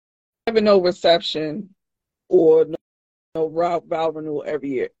having no reception or no vow renewal every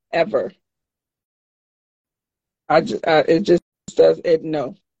year ever. It just does it.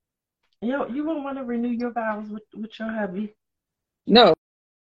 No. You won't want to renew your vows with your hubby. No.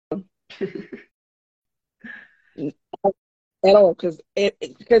 At all, because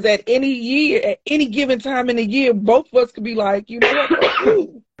at any year, at any given time in the year, both of us could be like, you know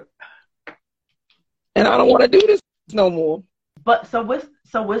what, and I don't want to do this no more. But so what's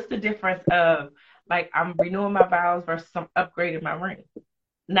the difference of, like, I'm renewing my vows versus I'm upgrading my ring?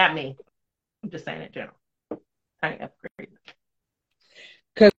 Not me. I'm just saying in general. I ain't upgrading.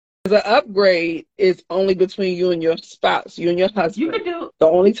 an upgrade is only between you and your spouse, you and your husband. You could do the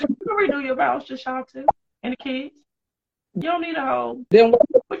only time. You can redo your vows, just y'all two and the kids. You don't need a whole. Then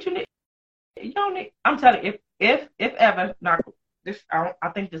What you need? You don't need. I'm telling you, if ever, knock this. I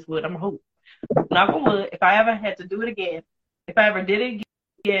think this would. I'm a hope. Knock on wood. If I ever had to do it again, if I ever did it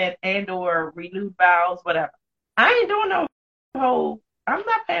again and or renewed vows, whatever, I ain't doing no whole. I'm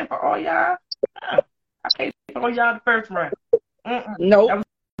not paying for all y'all. I paid for all y'all the first round. No, that was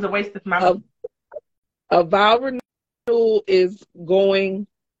a waste of my money. A vow renewal is going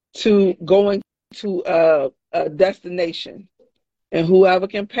to a destination, and whoever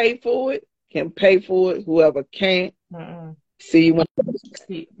can pay for it can pay for it. Whoever can't, see you when.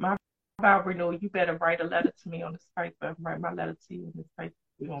 See, my vow renewal, you better write a letter to me on this paper. Write my letter to you on this paper.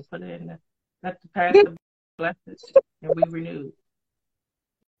 We're gonna put it in there. Let the pastor bless it, and we renew.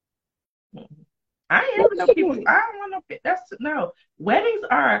 I ain't having no people. I don't want no. No. Weddings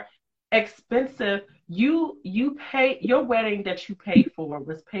are expensive. You pay for wedding that you paid for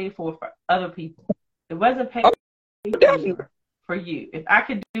was paid for other people. It wasn't paid for you. If I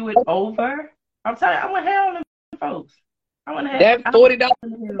could do it over, I'm telling you, I want to have them folks. I want to have that $40.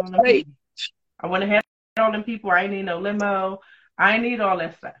 I want to have all them people. I ain't need no limo. I ain't need all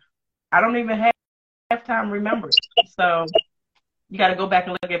that stuff. I don't even have time remembering. So you got to go back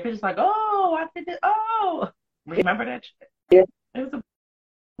and look at pictures like, oh, I did it. Oh, remember that shit? Yeah. It was a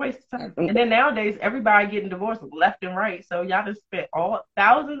waste of time. And then nowadays, everybody getting divorced left and right. So y'all just spent all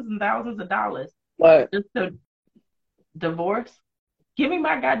thousands and thousands of dollars just to divorce. Give me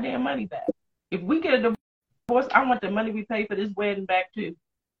my goddamn money back. If we get a divorce, I want the money we paid for this wedding back too.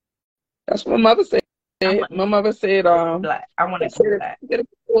 That's what my mother said. My mother said, black. I want it black.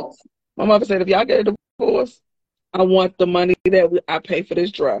 My mother said, if y'all get a divorce, I want the money that I pay for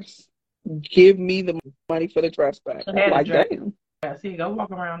this dress. Give me the money for the dress back. Like, damn. Yeah, see, go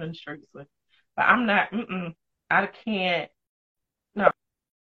walk around in the streets with. But I'm not. I can't. No,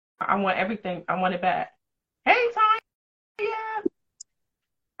 I want everything. I want it back. Hey, Tanya.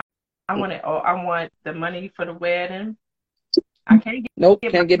 I want it all. I want the money for the wedding. I can't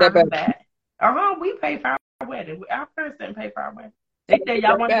get that back. We pay for our wedding. Our parents didn't pay for our wedding. They said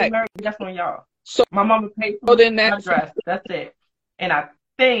y'all want to get married. That's on y'all. So my mama paid for my dress. That's it. And I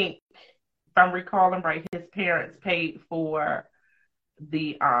think, if I'm recalling right, his parents paid for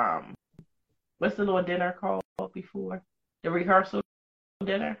the what's the little dinner called before the rehearsal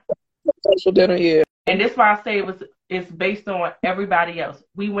dinner? Rehearsal dinner, yeah. And that's why I say it's based on everybody else.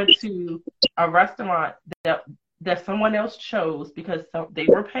 We went to a restaurant that someone else chose because they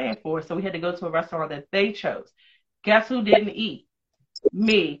were paying for it, so we had to go to a restaurant that they chose. Guess who didn't eat?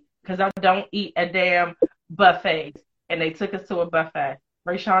 Me, because I don't eat at damn buffets, and they took us to a buffet.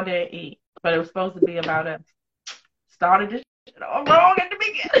 Rayshawn didn't eat, but it was supposed to be about us. Started this shit all wrong at the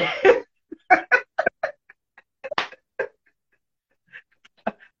beginning.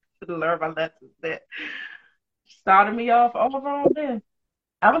 To learn my lessons there. Started me off all wrong then.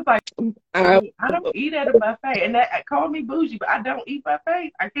 I was like, I don't eat at a buffet, and that called me bougie, but I don't eat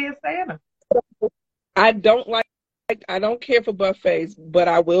buffets. I can't stand them. I don't care for buffets, but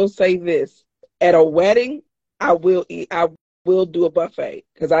I will say this: at a wedding, I will eat. I will do a buffet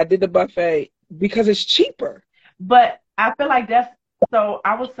because I did the buffet because it's cheaper. But I feel like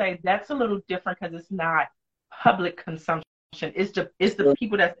I would say that's a little different because it's not public consumption. It's the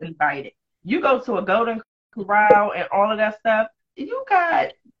people that's invited. You go to a Golden Corral and all of that stuff. You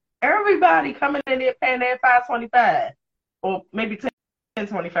got everybody coming in there paying their $5.25 or maybe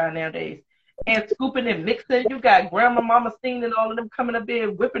 $10.25 nowadays, and scooping and mixing. You got Grandma, Mama Steen, and all of them coming up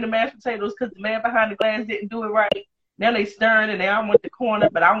there whipping the mashed potatoes because the man behind the glass didn't do it right. Now they stirring and I want the corner,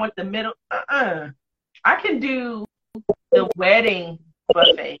 but I want the middle. I can do the wedding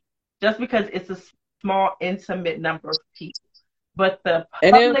buffet just because it's a small, intimate number of people. But the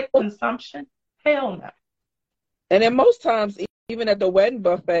public consumption, hell no. And then most times, even at the wedding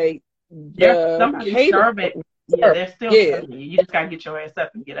buffet, somebody's serving. Yeah, they're still serving you. You just gotta get your ass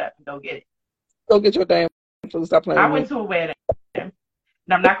up and get up and go get it. Go get your damn food. Stop playing. I went to a wedding, and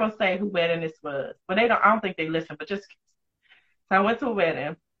I'm not gonna say who wedding this was, but I don't think they listen. But just so I went to a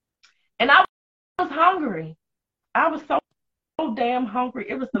wedding, and I was hungry. I was so damn hungry.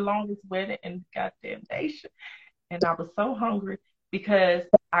 It was the longest wedding in the goddamn nation, and I was so hungry because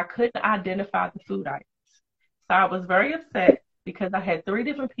I couldn't identify the food items. So I was very upset because I had 3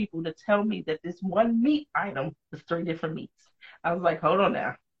 different people to tell me that this one meat item was 3 different meats. I was like, hold on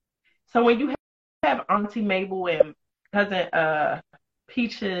now. So when you have Auntie Mabel and cousin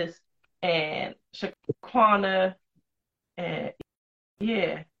Peaches and Shaquana and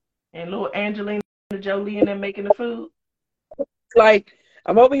and little Angelina Jolie and them making the food. Like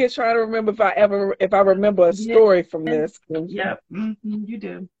I'm over here trying to remember if I remember a Yeah. story from this. Yep. You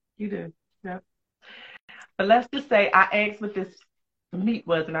do. You do. Yep. But let's just say I asked what this meat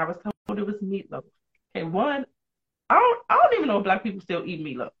was, and I was told it was meatloaf. Okay, one, I don't even know if black people still eat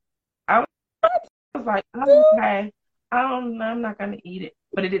meatloaf. I was like, oh, okay, I don't know, I'm not gonna eat it.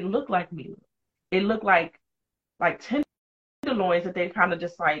 But it didn't look like meatloaf. It looked like tenderloins that they kind of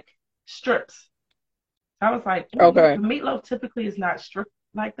just like strips. I was like, Okay. meatloaf typically is not stripped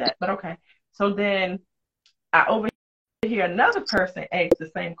like that, but okay. So then I overhear another person ask the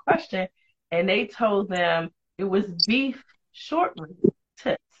same question, and they told them it was beef short rib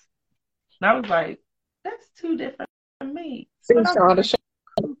tips. And I was like, that's two different meats. See, But Shonda,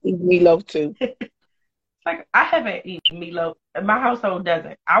 eat meatloaf too. like I haven't eaten meatloaf. My household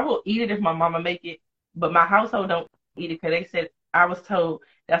doesn't. I will eat it if my mama make it, but my household don't eat it because they said I was told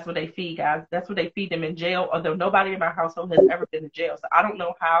that's what they feed guys. That's what they feed them in jail. Although nobody in my household has ever been in jail, so I don't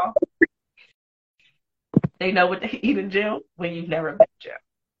know how they know what they eat in jail when you've never been in jail.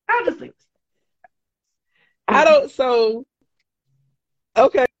 I'll just leave I don't. So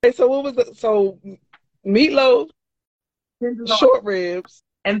okay. So what was it? So meatloaf, it. short ribs,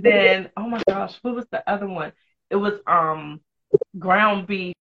 And then, oh my gosh, what was the other one? It was ground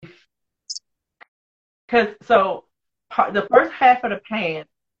beef. Because so the first half of the pan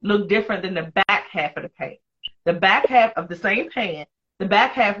looked different than the back half of the pan. The back half of the same pan, the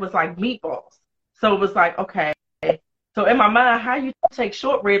back half was like meatballs. So it was like, okay. So in my mind, how you take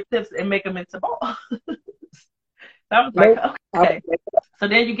short rib tips and make them into balls? So I was like, okay. So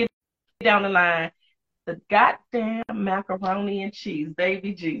then you get down the line, the goddamn macaroni and cheese,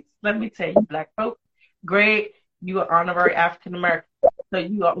 baby Jesus. Let me tell you, black folks, Greg, you are honorary African American. So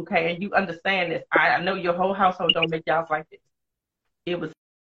you are okay, and you understand this. I know your whole household don't make y'all like this. It was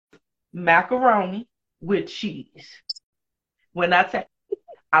macaroni with cheese. When I tell,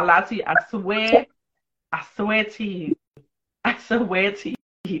 I lie to you, I swear to you, I swear to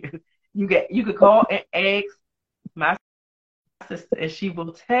you, you could call and ask my sister, and she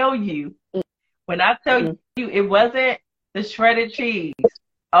will tell you. When I tell you, it wasn't the shredded cheese.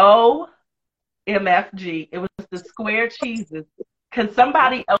 OMFG. It was the square cheeses. Because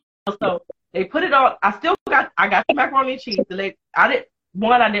somebody else, so they put it on. I got the macaroni and cheese. I didn't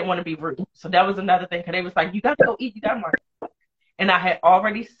want to be rude. So that was another thing. Because they was like, you got to go eat. You got to. And I had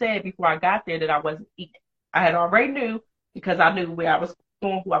already said before I got there that I wasn't eating. I had already knew because I knew where I was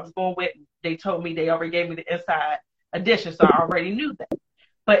going, who I was going with. They told me, they already gave me the inside addition. So I already knew that.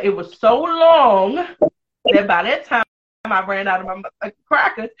 But it was so long that by that time I ran out of my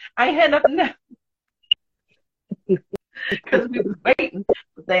crackers. I ain't had nothing left because we was waiting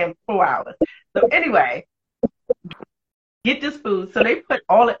for damn 4 hours. So anyway, get this food. So they put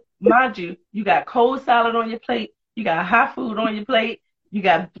all it, mind you, you got cold salad on your plate, you got hot food on your plate, you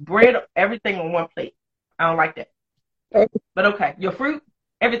got bread, everything on one plate. I don't like that. But okay, your fruit,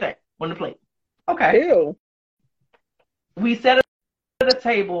 everything on the plate. Okay. Ew. We set at the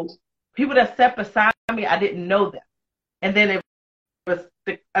table. People that sat beside me, I didn't know them. And then it was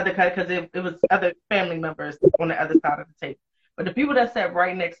the other, because it was other family members on the other side of the table. But the people that sat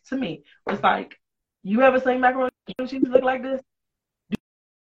right next to me was like, you ever seen macaroni and cheese look like this?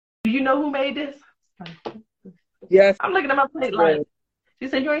 Do you know who made this? Yes. I'm looking at my plate like, she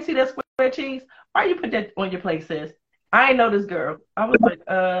said, you ain't see that square cheese? Why you put that on your plate, sis? I ain't know this girl. I was like,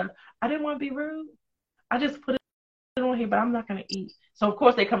 I didn't want to be rude. I just put it on here, but I'm not going to eat. So, of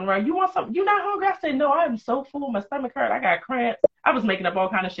course, they come around. You want something? You not hungry? I said, no, I'm so full. My stomach hurt. I got cramps. I was making up all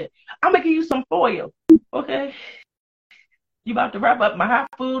kind of shit. I'm making you some foil. Okay. You about to wrap up my hot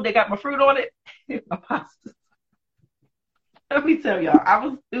food. They got my fruit on it. My pasta. Let me tell y'all. I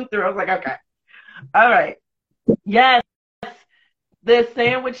was through. I was like, okay. All right. Yes. The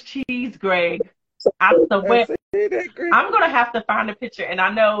sandwich cheese, Greg. I swear. I'm going to have to find a picture. And I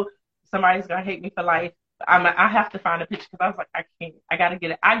know somebody's going to hate me for life. I have to find a picture because I was like, I can't. I got to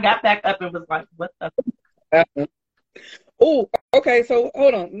get it. I got back up and was like, what the? Oh, okay. So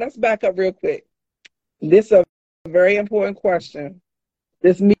hold on. Let's back up real quick. This is a very important question.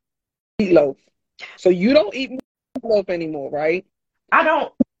 This meatloaf. So you don't eat meatloaf anymore, right? I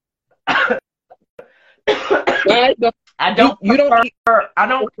don't. I don't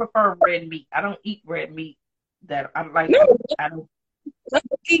prefer red meat. I don't eat red meat. That I'm like. No. I don't.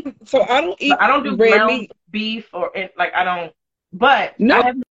 So I don't eat. I don't do red ground meat. beef or like I don't. But no. I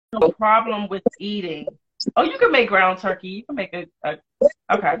have no problem with eating. Oh, you can make ground turkey. You can make a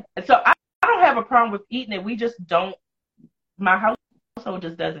okay. So I don't have a problem with eating it. We just don't. My household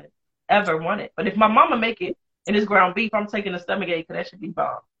just doesn't ever want it. But if my mama make it and it's ground beef, I'm taking a stomach ache because that should be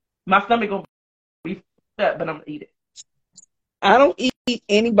bomb. My stomach gonna be fat, but I'm gonna eat it. I don't eat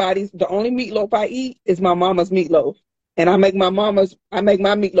anybody's. The only meatloaf I eat is my mama's meatloaf, and I make my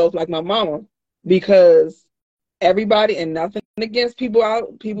meatloaf like my mama, because everybody, and nothing against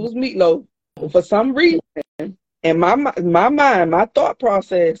people's meatloaf, but for some reason, in my mind, my thought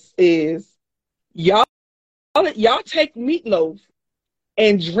process is y'all take meatloaf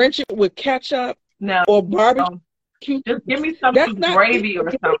and drench it with ketchup No, or barbecue. just give me some gravy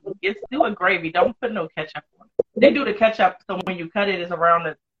or something. Just do a gravy. Don't put no ketchup on it. They do the ketchup so when you cut it, it's around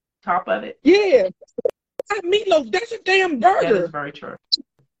the top of it. Yeah, that meatloaf. That's a damn burger. That is very true.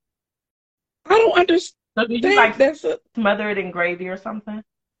 I don't understand. So do you like smother it in gravy or something?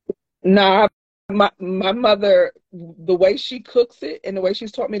 Nah, my mother, the way she cooks it and the way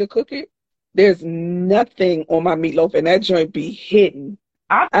she's taught me to cook it, there's nothing on my meatloaf, and that joint be hidden.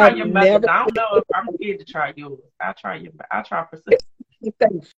 I'll try your mother. I don't know if I'm scared to try yours. I'll try persistent.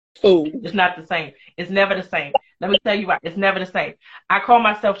 Food. It's not the same. It's never the same. Let me tell you why. It's never the same. I caught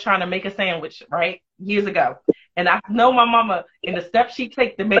myself trying to make a sandwich, right? Years ago. And I know my mama and the steps she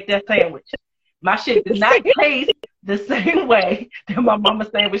takes to make that sandwich. My shit did not taste the same way that my mama's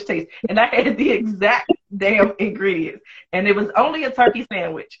sandwich tastes. And I had the exact damn ingredients. And it was only a turkey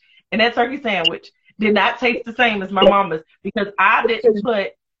sandwich. And that turkey sandwich did not taste the same as my mama's because I didn't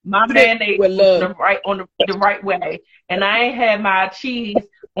put my mayonnaise on the right way, and I ain't had my cheese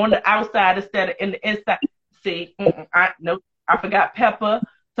on the outside instead of in the inside. See, I forgot pepper,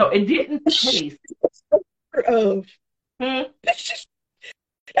 so it didn't taste. That's the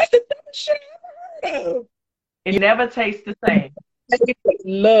dumbest shit I ever heard of. It never tastes the same.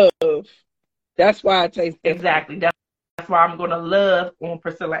 Love. That's why I taste exactly. That's why I'm gonna love on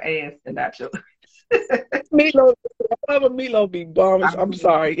Priscilla Ann's and not yours. Meatloaf. I love a meatloaf be bomb. I'm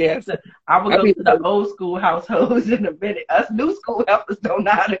sorry. Yes. I will go to the old school households in a minute. Us new school helpers don't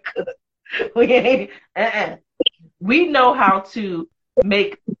know how to cook. We ain't. We know how to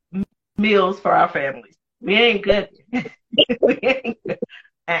make meals for our families. We ain't good. We ain't good.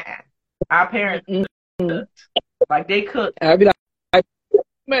 Our parents cooked. Like they cook. I'll be like,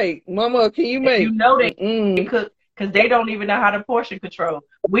 make, Mama, can you make? You know they cook. Because they don't even know how to portion control.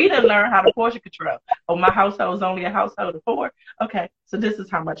 We didn't learn how to portion control. Oh, my household is only a household of 4. Okay, so this is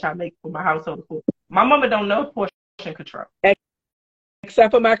how much I make for my household of 4. My mama don't know portion control.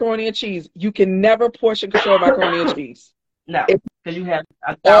 Except for macaroni and cheese. You can never portion control macaroni and cheese. No, because you have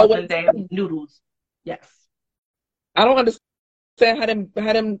 1,000 damn noodles. Yes. I don't understand how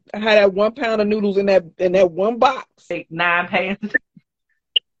that 1 pound of noodles in that one box. Take 9 pans.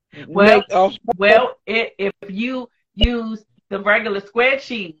 Well, if you use the regular square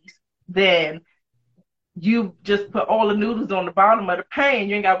cheese, then you just put all the noodles on the bottom of the pan.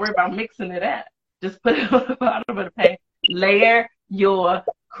 You ain't got to worry about mixing it out. Just put it on the bottom of the pan. Layer your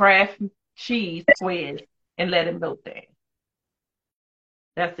Kraft cheese squares and let it melt there.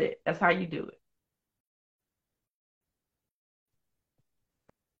 That's it. That's how you do it.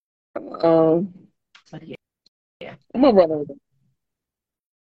 But yeah. I'm gonna run over.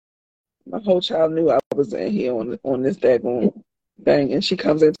 My whole child knew I was in here on this daggone thing, and she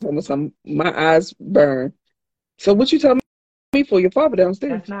comes in and tells me my eyes burn. So what you tell me for? Your father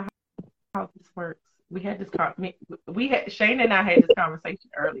downstairs? That's not how this works. We had this Shane and I had this conversation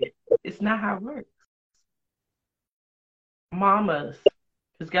earlier. It's not how it works. Mamas,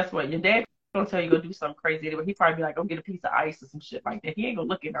 because guess what? Your dad gonna tell you go do something crazy. Anyway, he probably be like, go get a piece of ice or some shit like that. He ain't gonna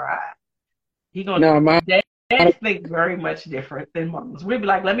look in her eye. He gonna Dads think very much different than moms. We'd be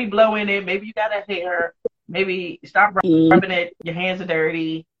like, let me blow in it. Maybe you got a hair. Maybe stop rubbing it. Your hands are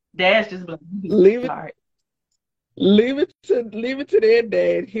dirty. Dads just be like, leave it to their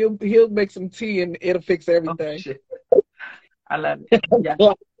dad. He'll make some tea and it'll fix everything. Oh, shit. I love it. Yeah.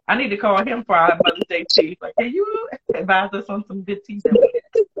 I need to call him for our Mother's Day tea. Like, can you advise us on some good tea that we have?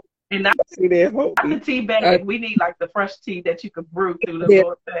 And not the tea bag. We need like the fresh tea that you could brew through the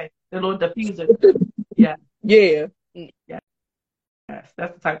little thing, the little diffuser. Yeah. Yeah. Yeah. Yes,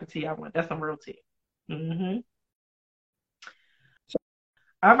 that's the type of tea I want. That's some real tea. Mm-hmm.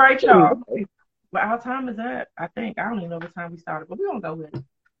 All right, y'all. Well, our time is up. I think I don't even know what time we started, but we're gonna go with it.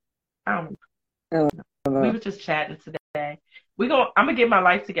 I don't know. We were just chatting today. I'm gonna get my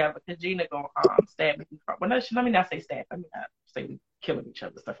life together because Gina gonna stab me. Well, no, let me not say stab. Let me not say we killing each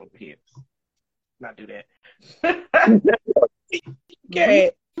other stuff over here. Not do that.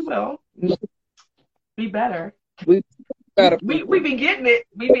 Okay. Well, be better. We been getting it.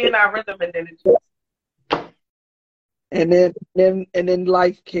 We be in our rhythm, and then it just and then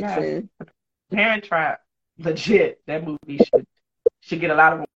life kicks in. Parent Trap, legit. That movie should get a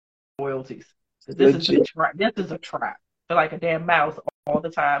lot of royalties. This is a trap. This is a trap. Feel like a damn mouse all the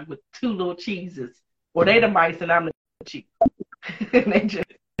time with 2 little cheeses. Well, they the mice and I'm the cheese. And they just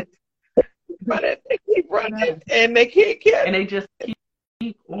running, they keep running, and they can't catch. And they just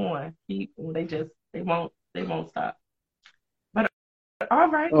keep on. They won't stop. But all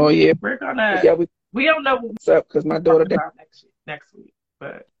right. Oh yeah, We're gonna. yeah. We don't know what What's up? Because my we're daughter talking about next week,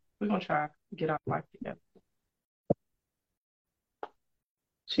 but we're gonna try to get our life together.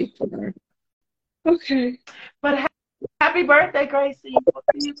 cheap for her. Okay. But happy birthday, Gracie. We'll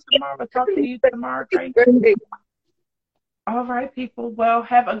see you tomorrow. We'll talk to you tomorrow, Gracie. All right, people. Well,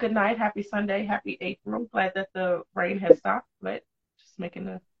 have a good night. Happy Sunday. Happy April. Glad that the rain has stopped, but just making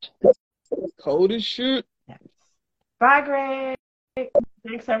a cold as shit. Yes. Bye, Greg.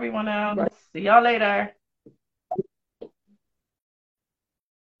 Thanks, everyone else. Bye. See y'all later.